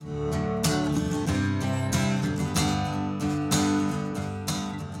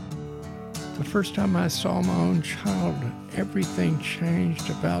first time I saw my own child, everything changed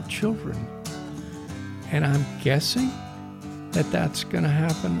about children. And I'm guessing that that's going to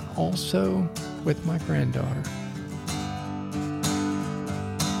happen also with my granddaughter.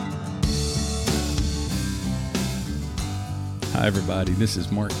 Hi, everybody. This is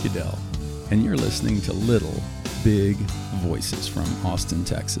Mark Goodell, and you're listening to Little Big Voices from Austin,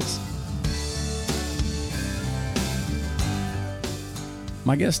 Texas.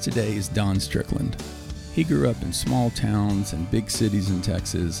 My guest today is Don Strickland. He grew up in small towns and big cities in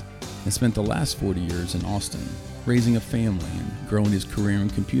Texas and spent the last 40 years in Austin, raising a family and growing his career in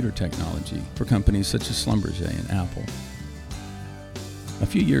computer technology for companies such as Schlumberger and Apple. A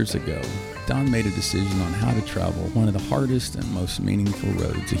few years ago, Don made a decision on how to travel one of the hardest and most meaningful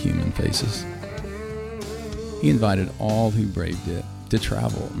roads a human faces. He invited all who braved it to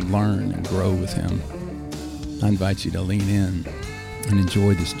travel and learn and grow with him. I invite you to lean in and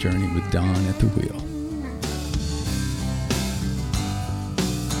enjoy this journey with Don at the wheel.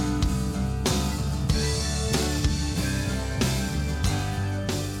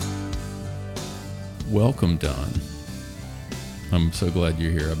 Welcome, Don. I'm so glad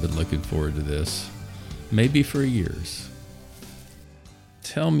you're here. I've been looking forward to this, maybe for years.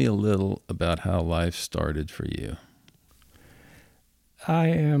 Tell me a little about how life started for you. I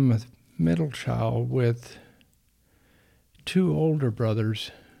am a middle child with two older brothers,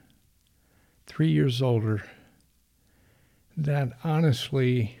 3 years older, that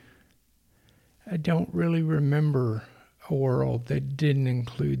honestly, I don't really remember a world that didn't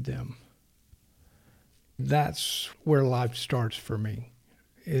include them. That's where life starts for me,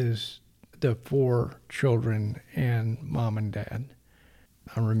 is the 4 children and mom and dad.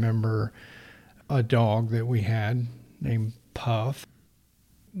 I remember a dog that we had named Puff.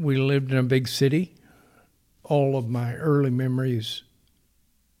 We lived in a big city. All of my early memories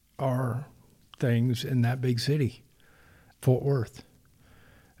are things in that big city, Fort Worth.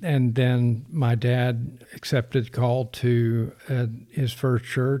 And then my dad accepted a call to his first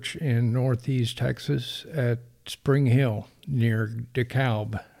church in Northeast Texas at Spring Hill near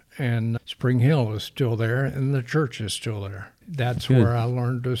DeKalb. And Spring Hill is still there, and the church is still there. That's Good. where I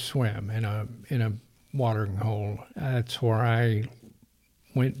learned to swim in a watering hole. That's where I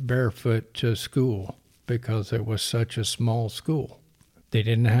went barefoot to school because it was such a small school. They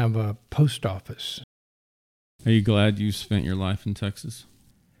didn't have a post office. Are you glad you spent your life in Texas?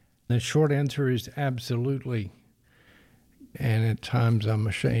 The short answer is absolutely. And at times I'm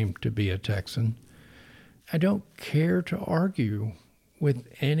ashamed to be a Texan. I don't care to argue with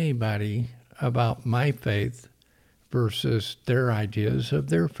anybody about my faith versus their ideas of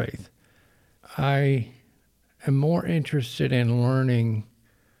their faith. I am more interested in learning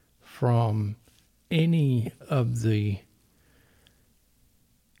from any of the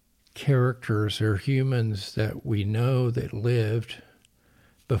characters or humans that we know that lived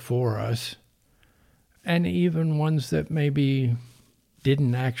before us, and even ones that maybe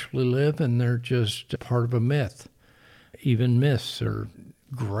didn't actually live and they're just part of a myth. Even myths are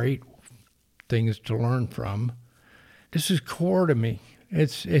great things to learn from. This is core to me.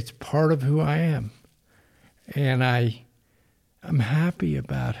 It's part of who I am. And I'm happy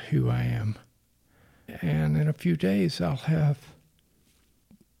about who I am. And in a few days, I'll have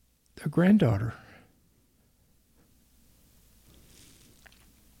a granddaughter.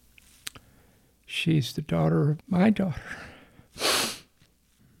 She's the daughter of my daughter.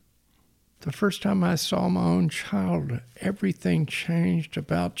 The first time I saw my own child, everything changed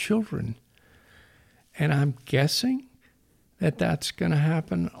about children. And I'm guessing that that's going to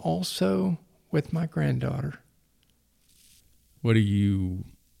happen also with my granddaughter. What do you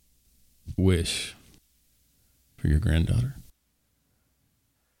wish for your granddaughter?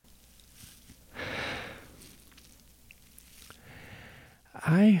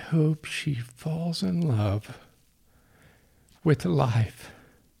 I hope she falls in love with life.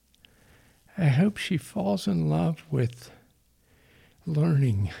 I hope she falls in love with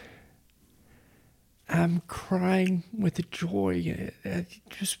learning. I'm crying with joy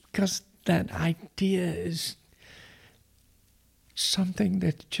just because that idea is something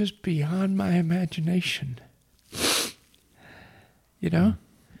that's just beyond my imagination. You know?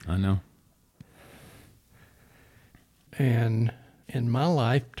 I know. And in my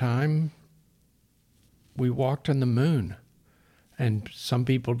lifetime, we walked on the moon, and some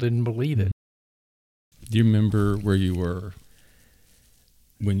people didn't believe it. Do you remember where you were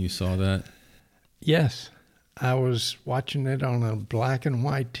when you saw that? Yes. I was watching it on a black and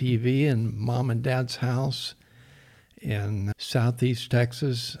white TV in Mom and Dad's house in Southeast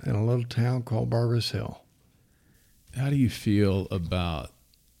Texas in a little town called Barbers Hill. How do you feel about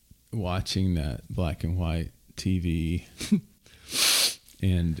watching that black and white TV,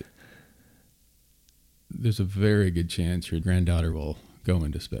 and there's a very good chance your granddaughter will go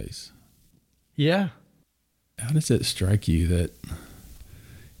into space. Yeah. How does it strike you that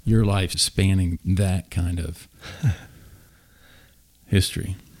your life is spanning that kind of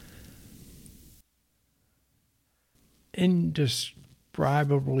history?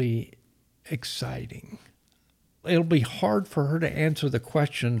 Indescribably exciting. It'll be hard for her to answer the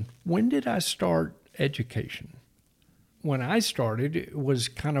question, when did I start education? When I started, it was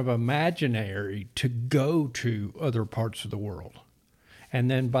kind of imaginary to go to other parts of the world. And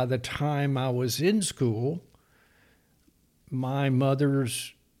then by the time I was in school, my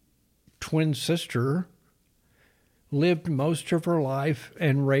mother's twin sister lived most of her life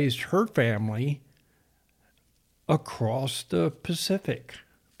and raised her family across the Pacific.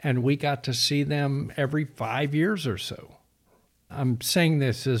 And we got to see them every 5 years or so. I'm saying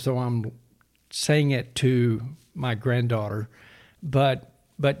this as though I'm saying it to my granddaughter, but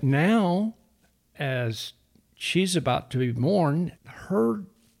now, as she's about to be born, her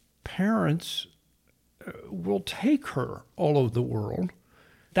parents will take her all over the world.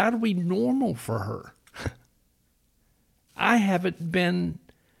 That'll be normal for her. I haven't been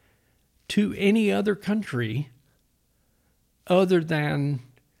to any other country other than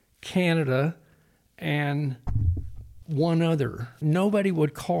Canada and one other. Nobody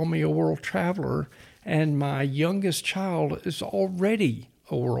would call me a world traveler, and my youngest child is already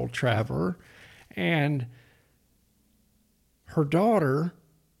a world traveler, and her daughter,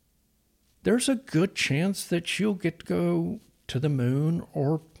 there's a good chance that she'll get to go to the moon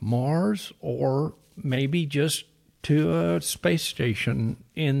or Mars or maybe just to a space station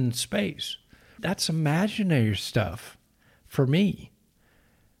in space. That's imaginary stuff for me.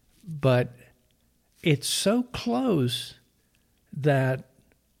 But it's so close that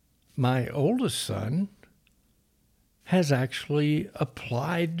my oldest son has actually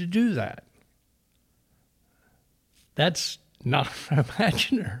applied to do that. That's not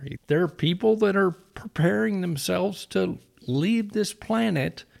imaginary. There are people that are preparing themselves to leave this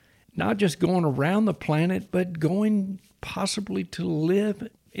planet, not just going around the planet, but going possibly to live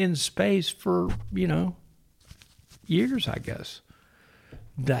in space for, years, I guess.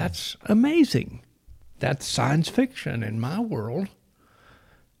 That's amazing. That's science fiction in my world.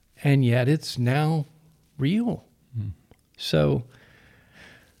 And yet it's now real. So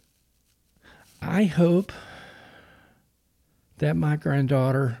I hope that my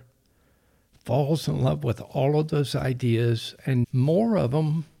granddaughter falls in love with all of those ideas, and more of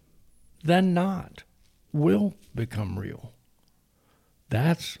them than not will become real.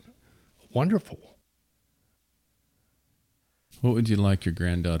 That's wonderful. What would you like your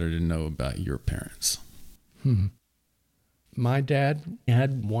granddaughter to know about your parents? My dad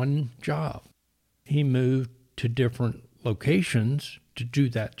had one job. He moved to different locations to do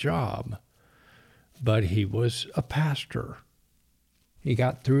that job, but he was a pastor. He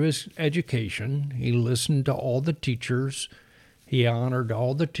got through his education. He listened to all the teachers. He honored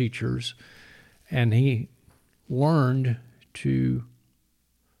all the teachers, and he learned to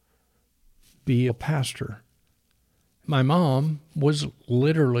be a pastor. My mom was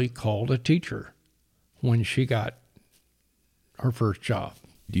literally called a teacher when she got her first job.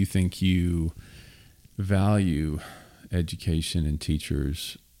 Do you think you value education and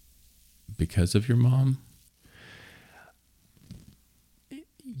teachers because of your mom?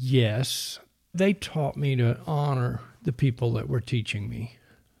 Yes. They taught me to honor the people that were teaching me.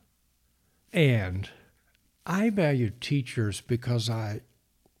 And I value teachers because I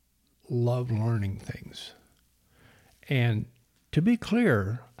love learning things. And to be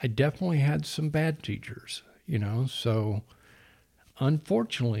clear, I definitely had some bad teachers, so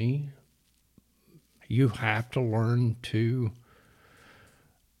unfortunately, you have to learn to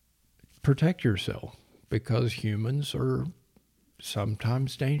protect yourself because humans are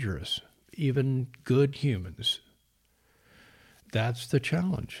sometimes dangerous, even good humans. That's the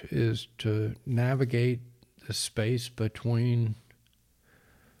challenge, is to navigate the space between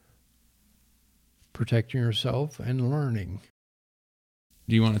protecting yourself and learning.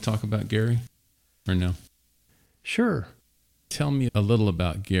 Do you want to talk about Gary or no? Sure. Tell me a little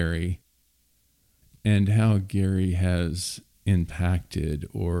about Gary and how Gary has impacted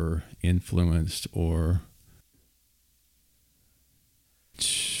or influenced or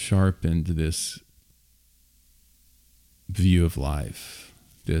sharpened this view of life,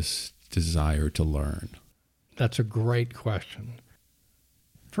 this desire to learn. That's a great question.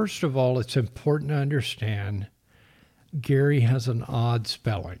 First of all, it's important to understand Gary has an odd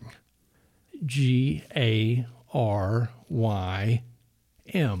spelling. Garym.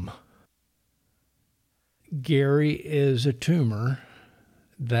 Gary is a tumor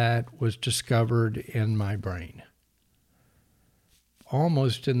that was discovered in my brain,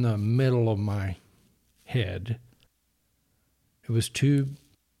 almost in the middle of my head. It was too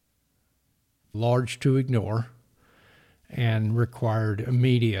large to ignore and required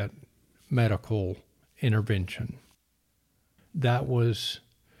immediate medical intervention. That was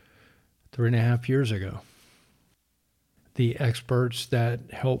 3.5 years ago. The experts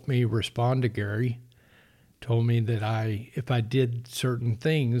that helped me respond to Gary told me that if I did certain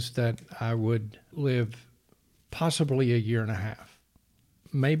things, that I would live possibly 1.5 years,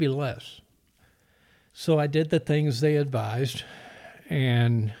 maybe less. So I did the things they advised,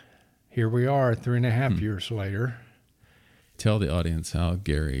 and here we are 3.5 years later. Tell the audience how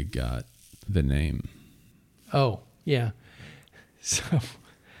Gary got the name. Oh, yeah. So,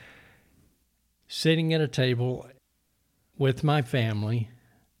 sitting at a table with my family,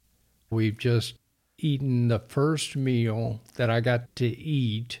 we've just eaten the first meal that I got to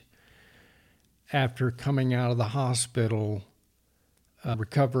eat after coming out of the hospital,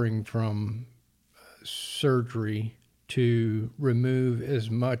 recovering from surgery to remove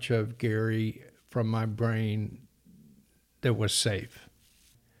as much of Gary from my brain that was safe.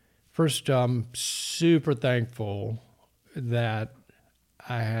 First, I'm super thankful that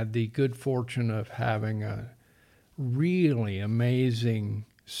I had the good fortune of having a really amazing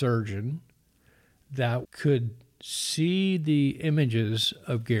surgeon that could see the images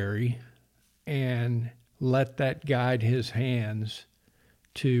of Gary and let that guide his hands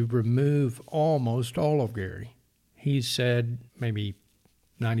to remove almost all of Gary. He said maybe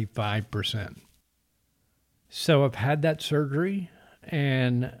 95%. So I've had that surgery,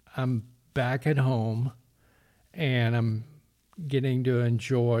 and I'm back at home, and I'm getting to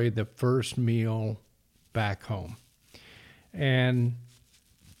enjoy the first meal back home. And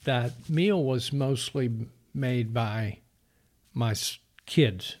that meal was mostly made by my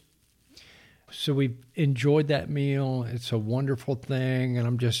kids. So we've enjoyed that meal. It's a wonderful thing, and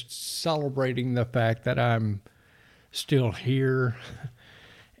I'm just celebrating the fact that I'm still here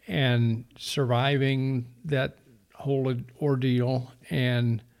and surviving that whole ordeal.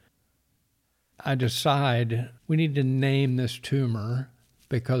 And I decide we need to name this tumor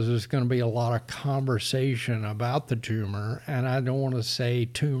because there's going to be a lot of conversation about the tumor, and I don't want to say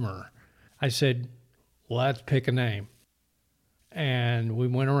tumor. I said, let's pick a name. And we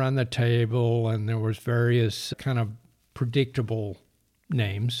went around the table, and there was various kind of predictable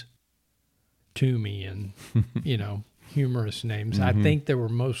names, Toomey and, humorous names. Mm-hmm. I think they were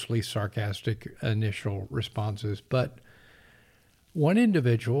mostly sarcastic initial responses, but one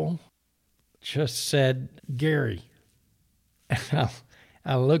individual just said, Gary. And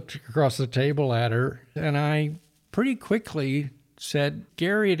I looked across the table at her, and I pretty quickly said,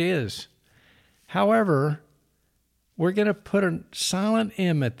 Gary it is. However, we're going to put a silent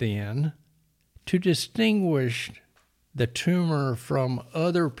M at the end to distinguish the tumor from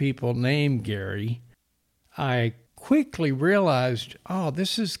other people named Gary. I quickly realized,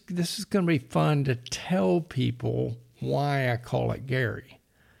 this is going to be fun to tell people why I call it Gary.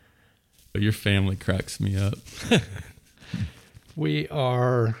 Your family cracks me up. We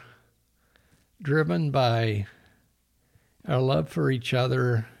are driven by our love for each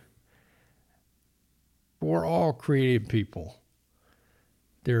other. We're all creative people.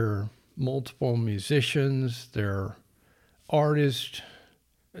 There are multiple musicians, there are artists,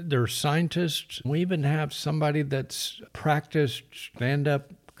 there are scientists. We even have somebody that's practiced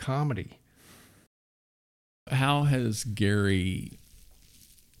stand-up comedy. How has Gary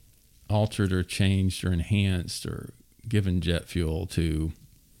altered or changed or enhanced or given jet fuel to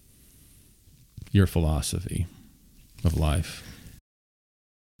your philosophy of life?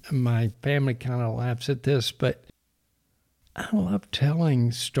 My family kind of laughs at this, but I love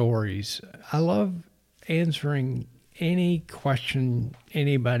telling stories. I love answering any question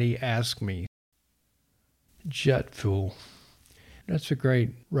anybody asks me. Jet fuel. That's a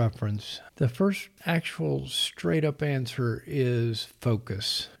great reference. The first actual straight up answer is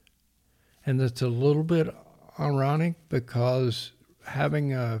focus. And that's a little bit ironic because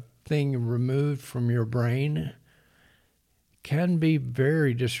having a thing removed from your brain can be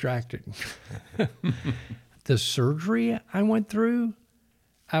very distracting. The surgery I went through,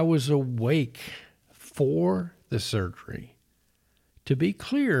 I was awake for the surgery. To be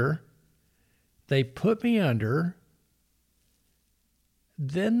clear, they put me under,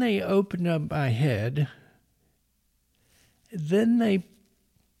 then they opened up my head, then they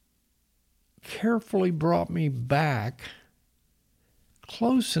carefully brought me back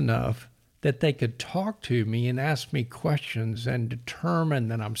close enough that they could talk to me and ask me questions and determine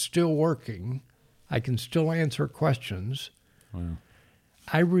that I'm still working. I can still answer questions. Wow.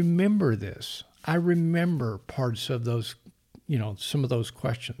 I remember this. I remember parts of those, some of those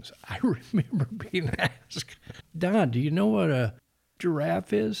questions. I remember being asked, Don, do you know what a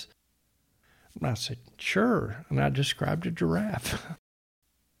giraffe is? And I said, sure. And I described a giraffe.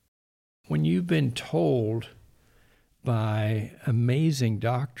 When you've been told by amazing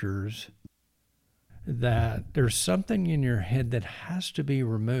doctors that there's something in your head that has to be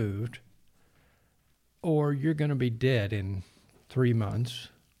removed, or you're going to be dead in 3 months,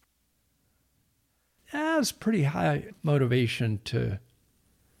 that's pretty high motivation to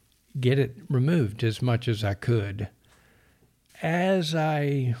get it removed as much as I could. As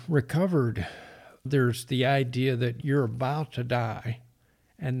I recovered, there's the idea that you're about to die,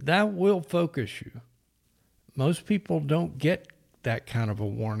 and that will focus you. Most people don't get that kind of a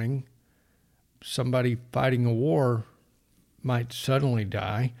warning. Somebody fighting a war might suddenly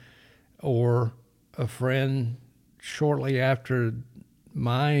die, or a friend shortly after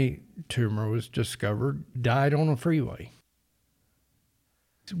my tumor was discovered died on a freeway.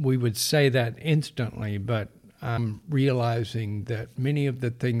 We would say that instantly, but I'm realizing that many of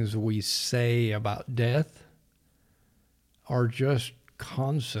the things we say about death are just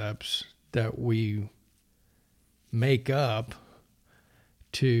concepts that we make up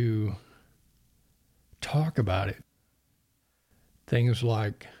to talk about it. Things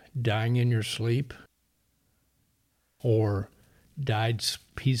like dying in your sleep, or died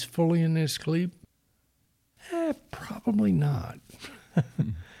peacefully in his sleep. Probably not.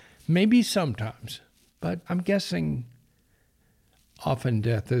 Maybe sometimes, but I'm guessing often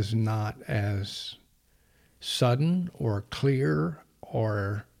death is not as sudden or clear,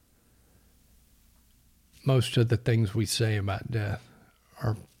 or most of the things we say about death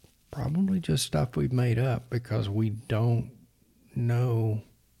are probably just stuff we've made up because we don't know.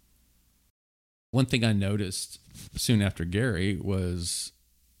 One thing I noticed soon after Gary was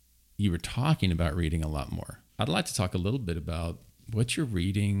you were talking about reading a lot more. I'd like to talk a little bit about what you're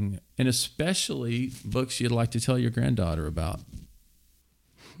reading, and especially books you'd like to tell your granddaughter about.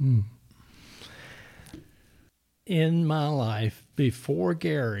 In my life before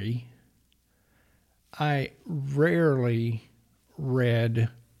Gary, I rarely read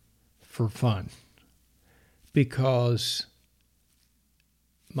for fun because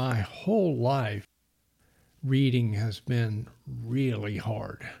my whole life reading has been really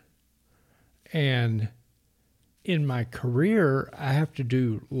hard. And in my career, I have to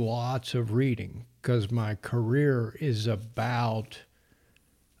do lots of reading because my career is about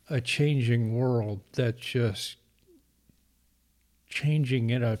a changing world that's just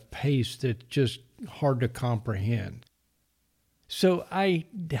changing at a pace that's just hard to comprehend. So I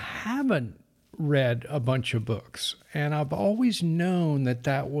haven't read a bunch of books, and I've always known that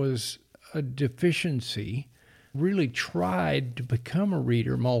that was a deficiency. Really tried to become a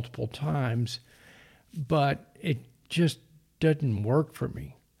reader multiple times, but it just didn't work for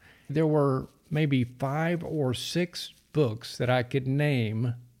me. There were maybe 5 or 6 books that I could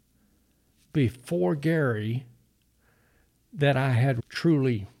name before Gary that I had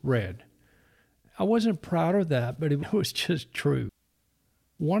truly read. I wasn't proud of that, but it was just true.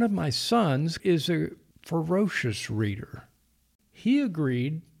 One of my sons is a ferocious reader. He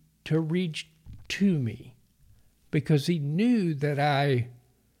agreed to read to me because he knew that I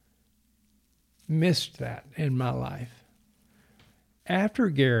missed that in my life. After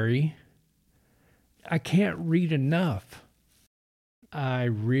Gary, I can't read enough. I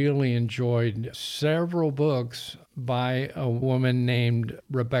really enjoyed several books by a woman named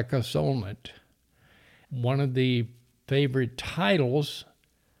Rebecca Solnit. One of the favorite titles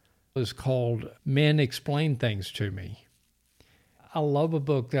was called Men Explain Things to Me. I love a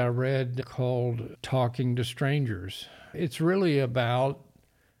book that I read called Talking to Strangers. It's really about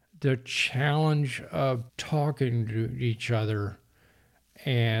the challenge of talking to each other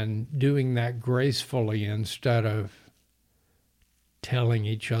and doing that gracefully instead of telling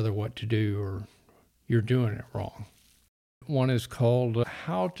each other what to do or you're doing it wrong. One is called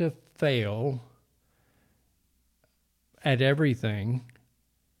How to Fail at Everything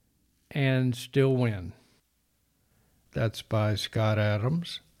and Still Win. That's by Scott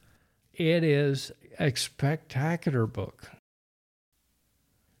Adams. It is a spectacular book.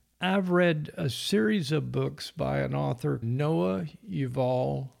 I've read a series of books by an author, Noah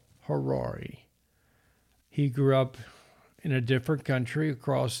Yuval Harari. He grew up in a different country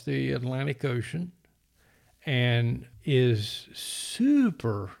across the Atlantic Ocean and is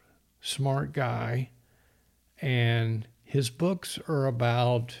super smart guy. And his books are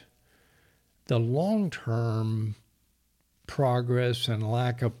about the long-term progress and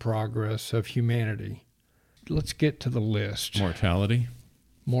lack of progress of humanity. Let's get to the list. Mortality.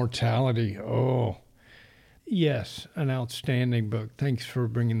 Mortality. Oh, yes, an outstanding book. Thanks for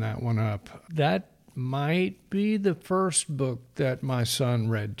bringing that one up. That might be the first book that my son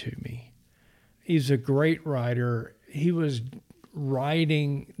read to me. He's a great writer. He was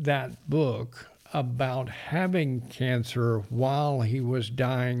writing that book about having cancer while he was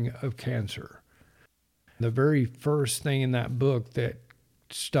dying of cancer. The very first thing in that book that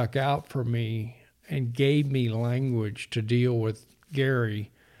stuck out for me and gave me language to deal with Gary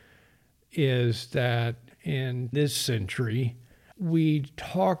is that in this century, we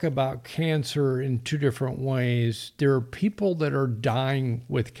talk about cancer in two different ways. There are people that are dying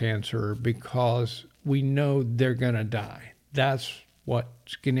with cancer because we know they're going to die. That's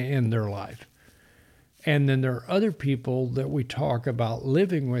what's going to end their life. And then there are other people that we talk about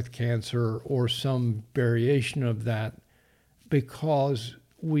living with cancer or some variation of that because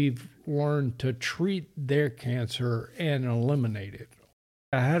we've learned to treat their cancer and eliminate it.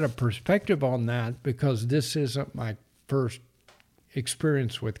 I had a perspective on that because this isn't my first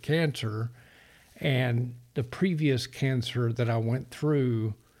experience with cancer, and the previous cancer that I went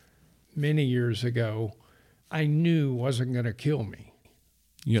through many years ago, I knew wasn't going to kill me.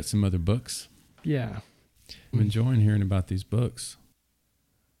 You got some other books? Yeah. I'm enjoying hearing about these books.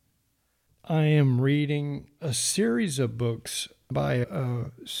 I am reading a series of books by a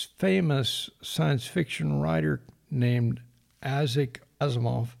famous science fiction writer named Isaac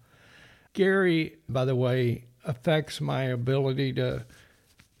Asimov. Gary, by the way, affects my ability to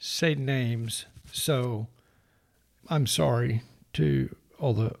say names, so I'm sorry to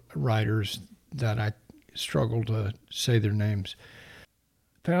all the writers that I struggle to say their names.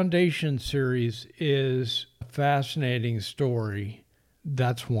 Foundation series is a fascinating story.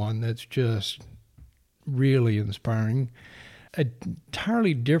 That's one that's just really inspiring. An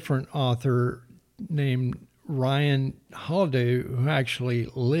entirely different author named Ryan Holiday, who actually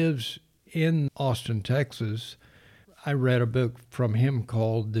lives in Austin, Texas. I read a book from him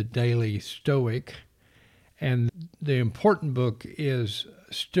called The Daily Stoic, and the important book is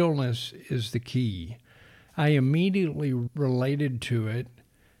Stillness is the Key. I immediately related to it.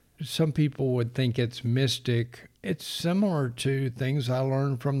 Some people would think it's mystic. It's similar to things I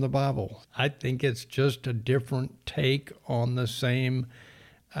learned from the Bible. I think it's just a different take on the same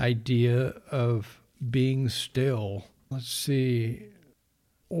idea of being still. Let's see.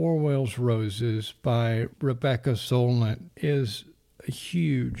 Orwell's Roses by Rebecca Solnit is a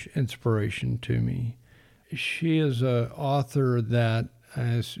huge inspiration to me. She is an author that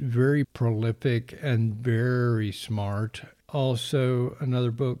is very prolific and very smart. Also,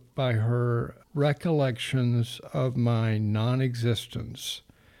 another book by her, Recollections of My Non-Existence.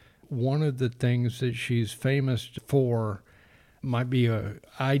 One of the things that she's famous for might be an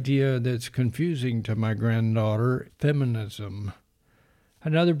idea that's confusing to my granddaughter, feminism.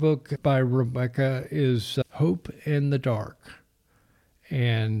 Another book by Rebecca is Hope in the Dark,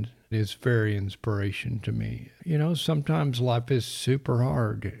 and it's very inspiration to me. You know, sometimes life is super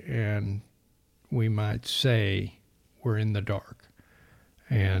hard, and we might say we're in the dark.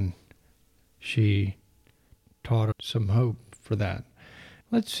 And she taught us some hope for that.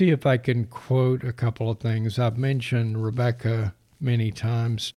 Let's see if I can quote a couple of things. I've mentioned Rebecca many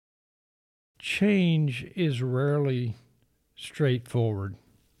times. Change is rarely straightforward.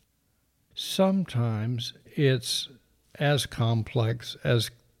 Sometimes it's as complex as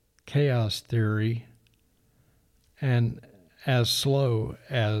chaos theory and as slow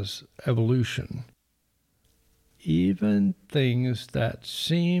as evolution. Even things that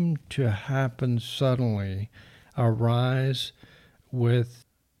seem to happen suddenly arise with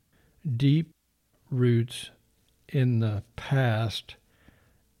deep roots in the past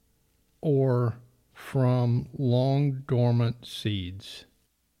or from long dormant seeds.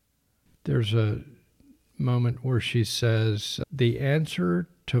 There's a moment where she says, the answer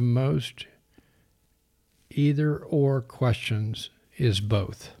to most either or questions is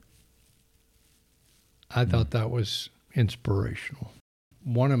both. I thought that was inspirational.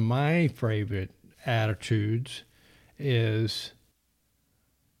 One of my favorite attitudes is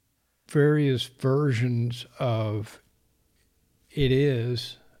various versions of it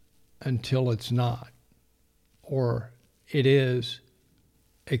is until it's not, or it is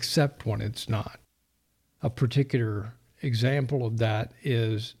except when it's not. A particular example of that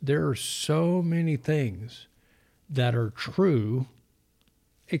is there are so many things that are true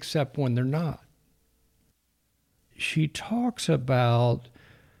except when they're not. She talks about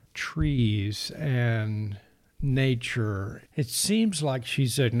trees and nature. It seems like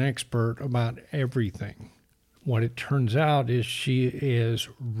she's an expert about everything, What it turns out is she is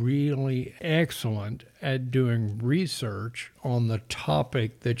really excellent at doing research on the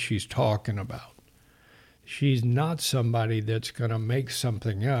topic that she's talking about. She's not somebody that's going to make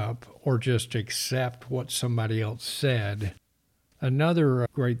something up or just accept what somebody else said. Another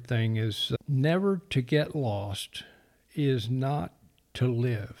great thing is never to get lost is not to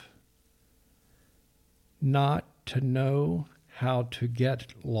live. Not to know how to get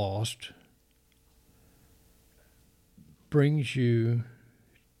lost brings you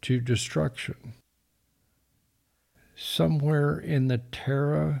to destruction. Somewhere in the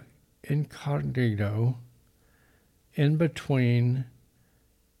terra incognito, in between,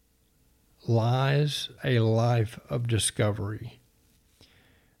 lies a life of discovery.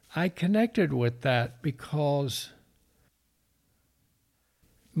 I connected with that because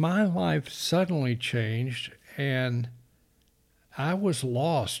my life suddenly changed and I was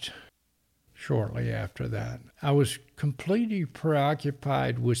lost shortly after that. I was completely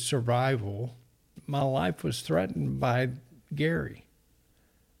preoccupied with survival. My life was threatened by Gary,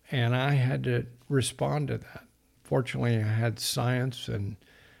 and I had to respond to that. Fortunately, I had science and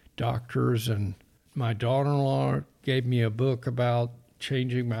doctors, and my daughter-in-law gave me a book about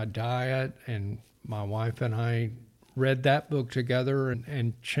changing my diet, and my wife and I read that book together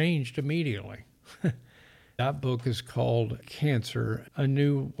and changed immediately. That book is called Cancer, A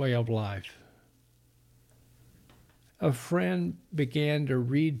New Way of Life. A friend began to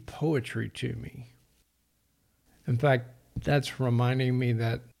read poetry to me. In fact, that's reminding me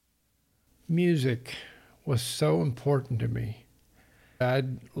that music was so important to me.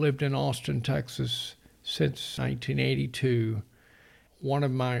 I'd lived in Austin, Texas since 1982. One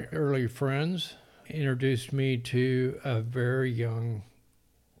of my early friends introduced me to a very young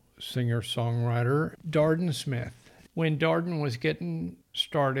singer-songwriter, Darden Smith. When Darden was getting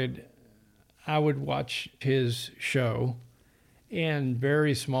started, I would watch his show in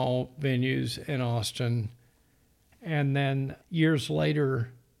very small venues in Austin. And then years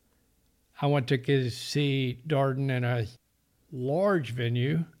later, I went to see Darden in a large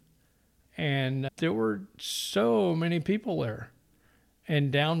venue, and there were so many people there.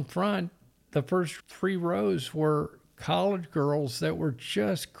 And down front, the first 3 rows were college girls that were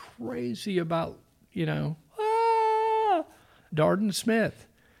just crazy about, Darden Smith.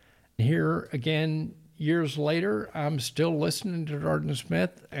 Here again, years later, I'm still listening to Darden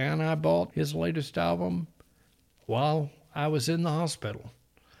Smith, and I bought his latest album while I was in the hospital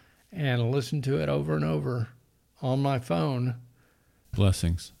and listened to it over and over on my phone.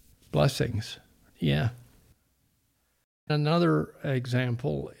 Blessings. Blessings. Yeah. Another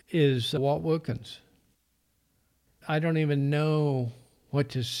example is Walt Wilkins. I don't even know what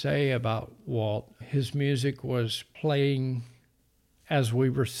to say about Walt. His music was playing as we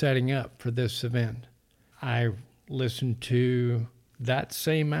were setting up for this event. I listened to that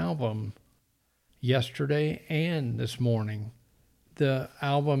same album yesterday and this morning. The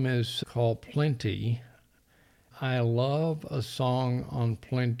album is called Plenty. I love a song on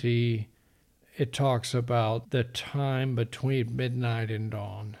Plenty. It talks about the time between midnight and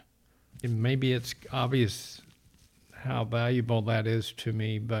dawn. And maybe it's obvious how valuable that is to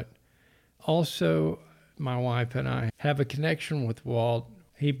me, but also my wife and I have a connection with Walt.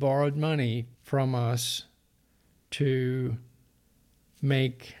 He borrowed money from us to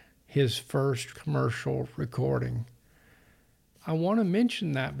make his first commercial recording. I want to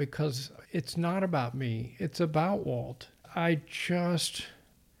mention that because it's not about me. It's about Walt. I just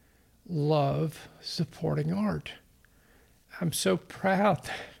love supporting art. I'm so proud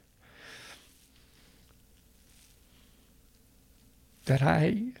that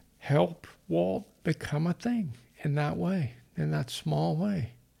I helped Walt become a thing in that way, in that small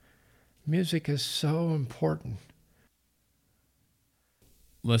way. Music is so important.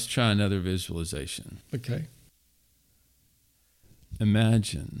 Let's try another visualization. Okay.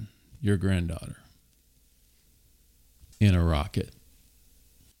 Imagine your granddaughter in a rocket.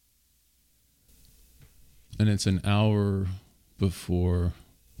 And it's an hour before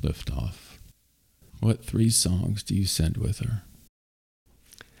liftoff. What 3 songs do you send with her?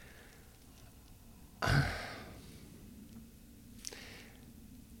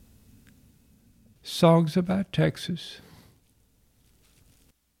 Songs About Texas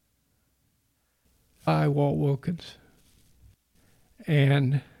by Walt Wilkins,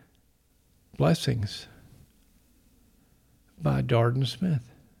 and Blessings by Darden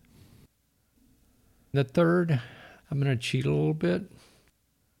Smith. The third, I'm going to cheat a little bit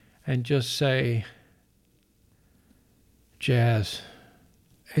and just say jazz.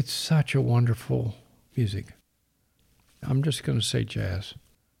 It's such a wonderful music. I'm just going to say jazz.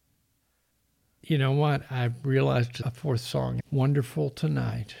 You know what? I realized a fourth song, Wonderful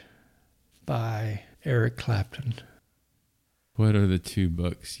Tonight by Eric Clapton. What are the 2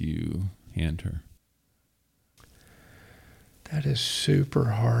 books you hand her? That is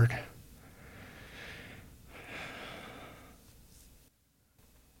super hard.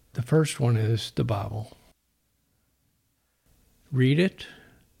 The first one is the Bible. Read it,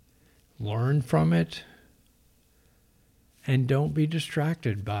 learn from it, and don't be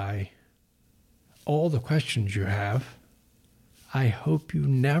distracted by all the questions you have. I hope you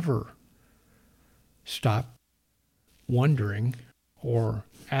never stop wondering or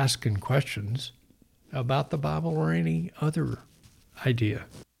asking questions about the Bible or any other idea.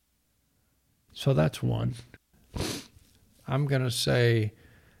 So that's one. I'm going to say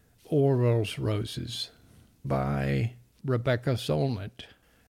Orwell's Roses by Rebecca Solnit.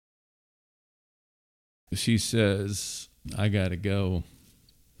 She says, I gotta go.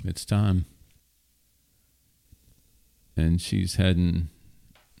 It's time. And she's heading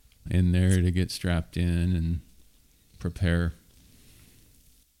in there to get strapped in and prepare.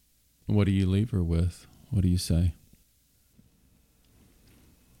 What do you leave her with? What do you say?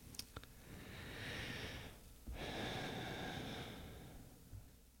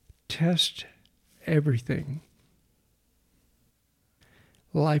 Test everything.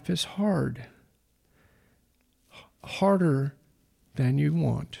 Life is hard. Harder than you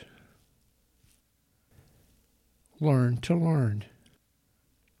want. Learn to learn.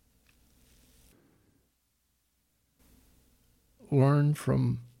 Learn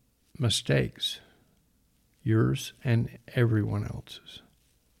from mistakes, yours and everyone else's.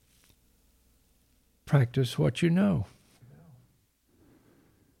 Practice what you know.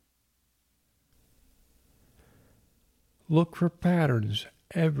 Look for patterns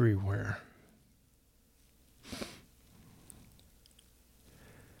everywhere.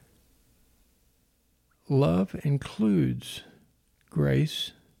 Love includes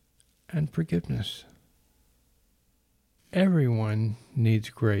grace and forgiveness. Everyone needs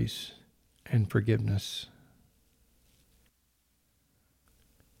grace and forgiveness.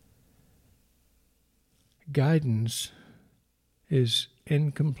 Guidance is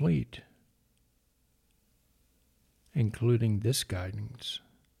incomplete, including this guidance.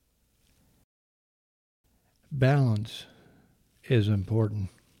 Balance is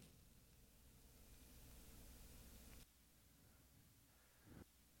important.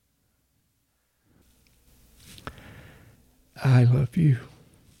 I love you.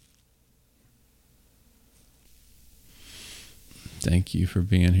 Thank you for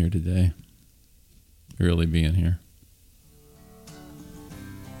being here today. Really being here.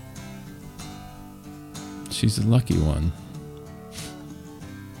 She's a lucky one.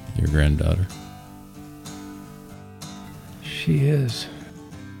 Your granddaughter. She is.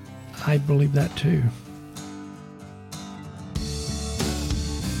 I believe that too.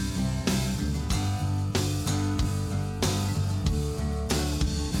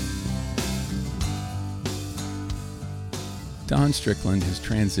 Don Strickland has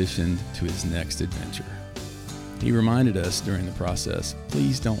transitioned to his next adventure. He reminded us during the process,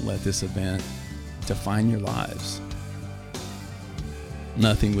 please don't let this event define your lives.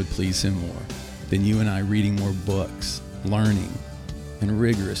 Nothing would please him more than you and I reading more books, learning, and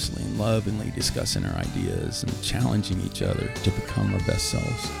rigorously and lovingly discussing our ideas and challenging each other to become our best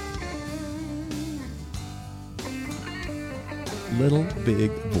selves. Little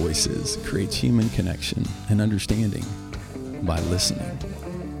Big Voices creates human connection and understanding by listening.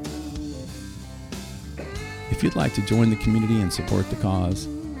 If you'd like to join the community and support the cause,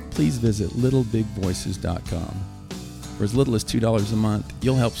 please visit littlebigvoices.com. For as little as $2 a month,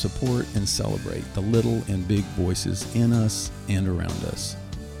 you'll help support and celebrate the little and big voices in us and around us.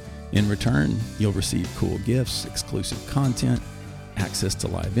 In return, you'll receive cool gifts, exclusive content, access to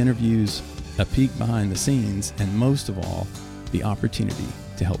live interviews, a peek behind the scenes, and most of all, the opportunity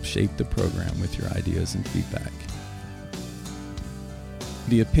to help shape the program with your ideas and feedback.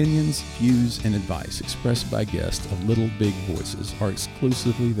 The opinions, views, and advice expressed by guests of Little Big Voices are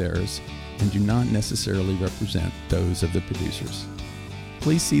exclusively theirs and do not necessarily represent those of the producers.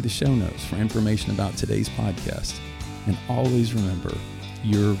 Please see the show notes for information about today's podcast, and always remember,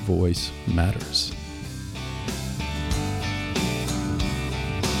 your voice matters.